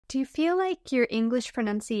Do you feel like your English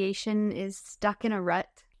pronunciation is stuck in a rut?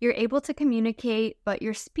 You're able to communicate, but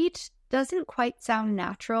your speech doesn't quite sound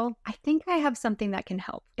natural? I think I have something that can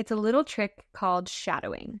help. It's a little trick called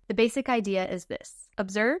shadowing. The basic idea is this: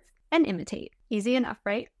 observe and imitate. Easy enough,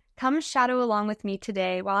 right? Come shadow along with me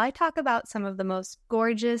today while I talk about some of the most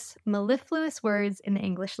gorgeous, mellifluous words in the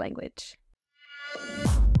English language.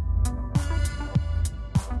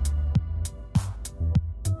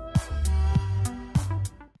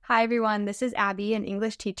 Hi everyone, this is Abby, an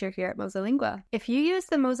English teacher here at MosaLingua. If you use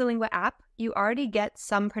the MosaLingua app, you already get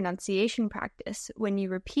some pronunciation practice when you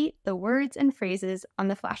repeat the words and phrases on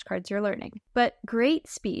the flashcards you're learning. But great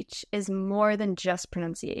speech is more than just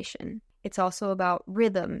pronunciation. It's also about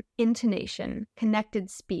rhythm, intonation, connected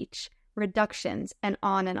speech, reductions, and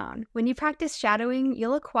on and on. When you practice shadowing,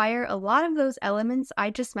 you'll acquire a lot of those elements I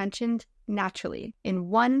just mentioned naturally in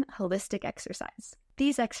one holistic exercise.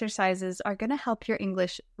 These exercises are going to help your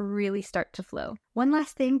English really start to flow. One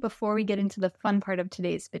last thing before we get into the fun part of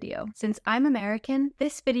today's video. Since I'm American,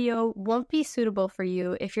 this video won't be suitable for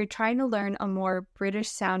you if you're trying to learn a more British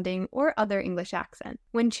sounding or other English accent.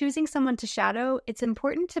 When choosing someone to shadow, it's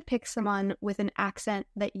important to pick someone with an accent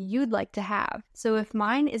that you'd like to have. So if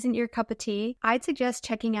mine isn't your cup of tea, I'd suggest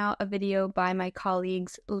checking out a video by my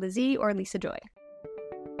colleagues Lizzie or Lisa Joy.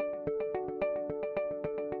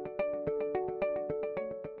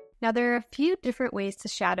 Now, there are a few different ways to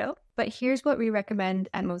shadow, but here's what we recommend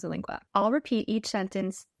at MosaLingua. I'll repeat each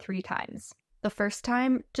sentence 3 times. The first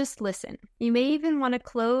time, just listen. You may even want to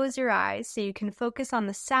close your eyes so you can focus on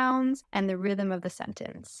the sounds and the rhythm of the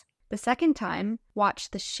sentence. The second time,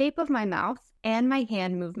 watch the shape of my mouth and my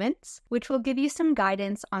hand movements, which will give you some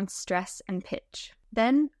guidance on stress and pitch.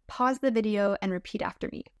 Then pause the video and repeat after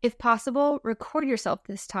me. If possible, record yourself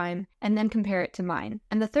this time and then compare it to mine.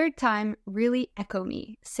 And the third time, really echo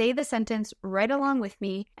me. Say the sentence right along with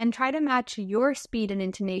me and try to match your speed and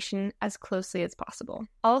intonation as closely as possible.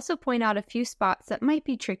 I'll also point out a few spots that might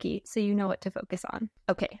be tricky so you know what to focus on.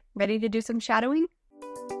 Okay, ready to do some shadowing?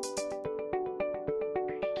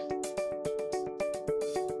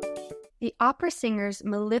 The opera singer's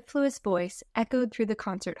mellifluous voice echoed through the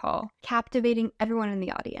concert hall, captivating everyone in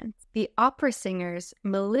the audience. The opera singer's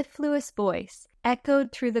mellifluous voice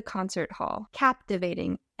echoed through the concert hall,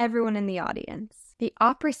 captivating everyone in the audience. The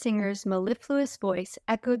opera singer's mellifluous voice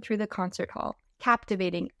echoed through the concert hall,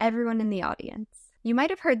 captivating everyone in the audience. You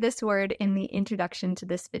might have heard this word in the introduction to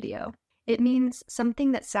this video. It means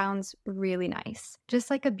something that sounds really nice,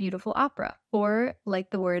 just like a beautiful opera, or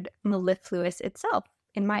like the word mellifluous itself.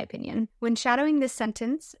 In my opinion. When shadowing this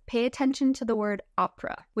sentence, pay attention to the word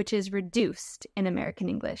opera, which is reduced in American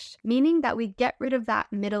English, meaning that we get rid of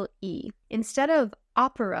that middle E. Instead of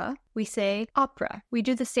opera, we say opera. We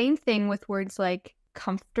do the same thing with words like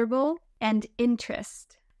comfortable and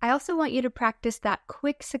interest. I also want you to practice that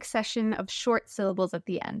quick succession of short syllables at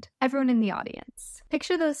the end. Everyone in the audience.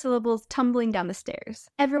 Picture those syllables tumbling down the stairs.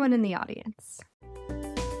 Everyone in the audience.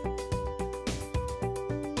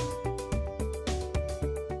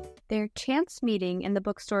 Their chance meeting in the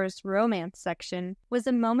bookstore's romance section was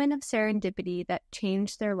a moment of serendipity that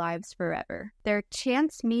changed their lives forever. Their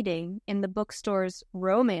chance meeting in the bookstore's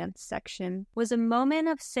romance section was a moment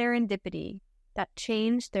of serendipity that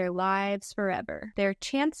changed their lives forever. Their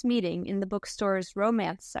chance meeting in the bookstore's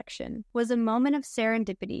romance section was a moment of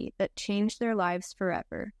serendipity that changed their lives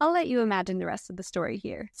forever. I'll let you imagine the rest of the story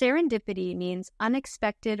here. Serendipity means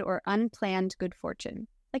unexpected or unplanned good fortune,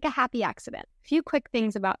 like a happy accident. Few quick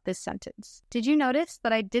things about this sentence. Did you notice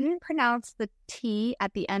that I didn't pronounce the T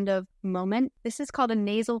at the end of moment? This is called a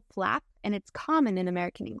nasal flap, and it's common in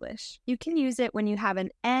American English. You can use it when you have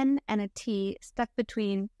an N and a T stuck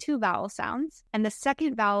between 2 vowel sounds, and the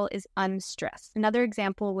second vowel is unstressed. Another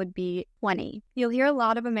example would be 20. You'll hear a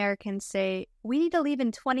lot of Americans say, "We need to leave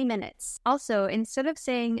in 20 minutes." Also, instead of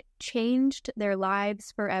saying changed their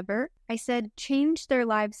lives forever, I said changed their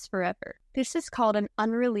lives forever. This is called an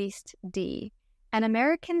unreleased D. And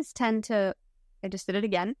Americans tend to use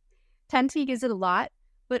it a lot,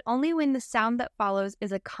 but only when the sound that follows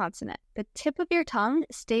is a consonant. The tip of your tongue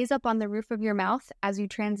stays up on the roof of your mouth as you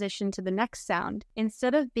transition to the next sound,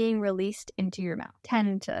 instead of being released into your mouth.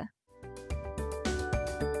 Tend to.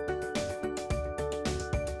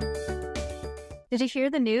 Did you hear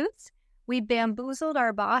the news? We bamboozled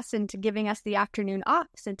our boss into giving us the afternoon off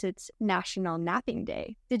since it's National Napping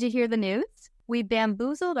Day. Did you hear the news? We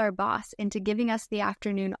bamboozled our boss into giving us the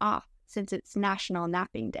afternoon off since it's National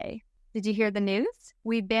Napping Day. Did you hear the news?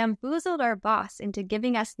 We bamboozled our boss into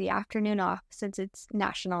giving us the afternoon off since it's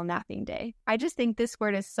National Napping Day. I just think this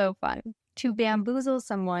word is so fun. To bamboozle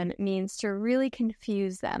someone means to really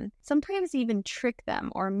confuse them, sometimes even trick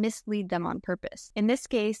them or mislead them on purpose. In this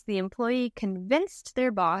case, the employee convinced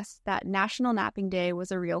their boss that National Napping Day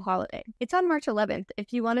was a real holiday. It's on March 11th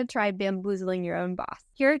if you want to try bamboozling your own boss.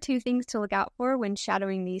 Here are 2 things to look out for when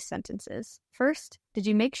shadowing these sentences. First, did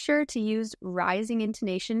you make sure to use rising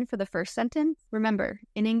intonation for the first sentence? Remember,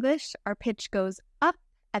 in English, our pitch goes up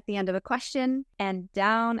at the end of a question and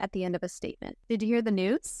down at the end of a statement. Did you hear the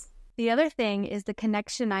news? The other thing is the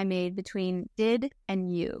connection I made between did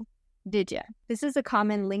and you. Did ya? This is a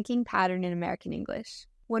common linking pattern in American English.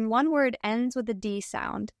 When one word ends with a D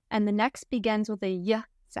sound and the next begins with a Y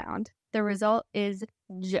sound, the result is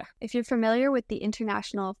J. If you're familiar with the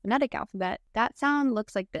International Phonetic Alphabet, that sound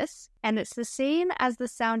looks like this, and it's the same as the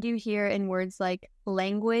sound you hear in words like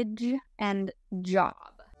language and job.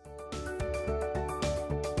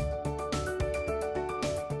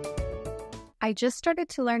 I just started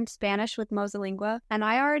to learn Spanish with MosaLingua, and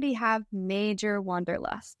I already have major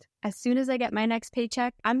wanderlust. As soon as I get my next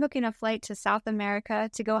paycheck, I'm booking a flight to South America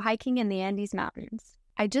to go hiking in the Andes Mountains.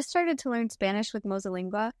 I just started to learn Spanish with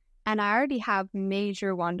MosaLingua, and I already have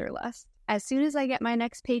major wanderlust. As soon as I get my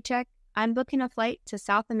next paycheck, I'm booking a flight to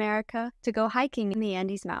South America to go hiking in the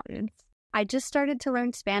Andes Mountains. I just started to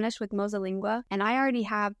learn Spanish with MosaLingua, and I already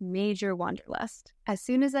have major wanderlust. As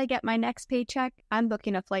soon as I get my next paycheck, I'm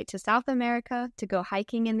booking a flight to South America to go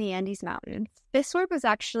hiking in the Andes Mountains. This word was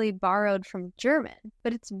actually borrowed from German,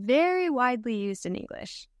 but it's very widely used in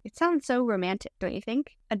English. It sounds so romantic, don't you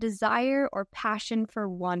think? A desire or passion for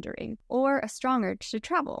wandering, or a strong urge to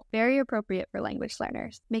travel. Very appropriate for language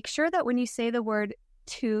learners. Make sure that when you say the word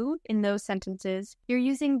to in those sentences, you're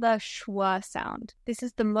using the schwa sound. This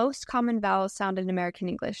is the most common vowel sound in American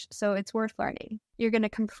English, so it's worth learning. You're going to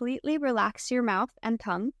completely relax your mouth and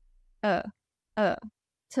tongue. To.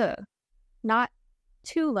 Not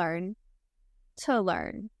to learn,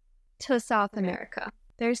 to South America.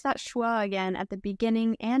 There's that schwa again at the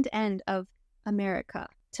beginning and end of America.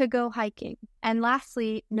 To go hiking. And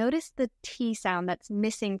lastly, notice the T sound that's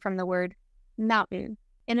missing from the word mountain.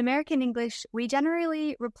 In American English, we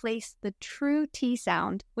generally replace the true T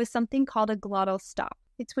sound with something called a glottal stop.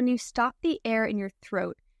 It's when you stop the air in your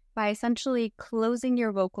throat by essentially closing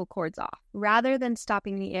your vocal cords off, rather than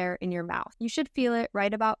stopping the air in your mouth. You should feel it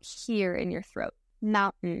right about here in your throat.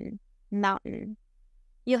 Mountain, mountain.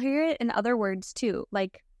 You'll hear it in other words too,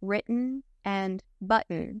 like written and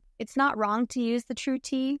button. It's not wrong to use the true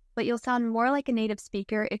T, but you'll sound more like a native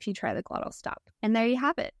speaker if you try the glottal stop. And there you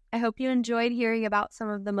have it. I hope you enjoyed hearing about some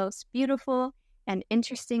of the most beautiful and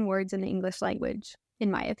interesting words in the English language,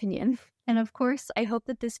 in my opinion. And of course, I hope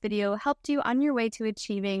that this video helped you on your way to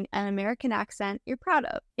achieving an American accent you're proud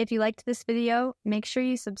of. If you liked this video, make sure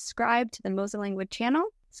you subscribe to the MosaLingua channel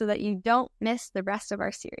so that you don't miss the rest of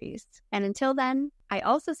our series. And until then, I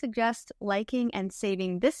also suggest liking and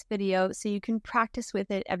saving this video so you can practice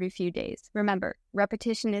with it every few days. Remember,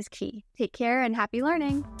 repetition is key. Take care and happy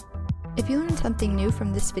learning! If you learned something new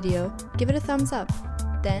from this video, give it a thumbs up.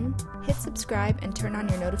 Then, hit subscribe and turn on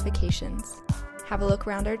your notifications. Have a look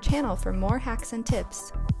around our channel for more hacks and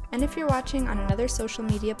tips. And if you're watching on another social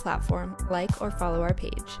media platform, like or follow our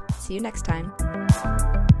page. See you next time.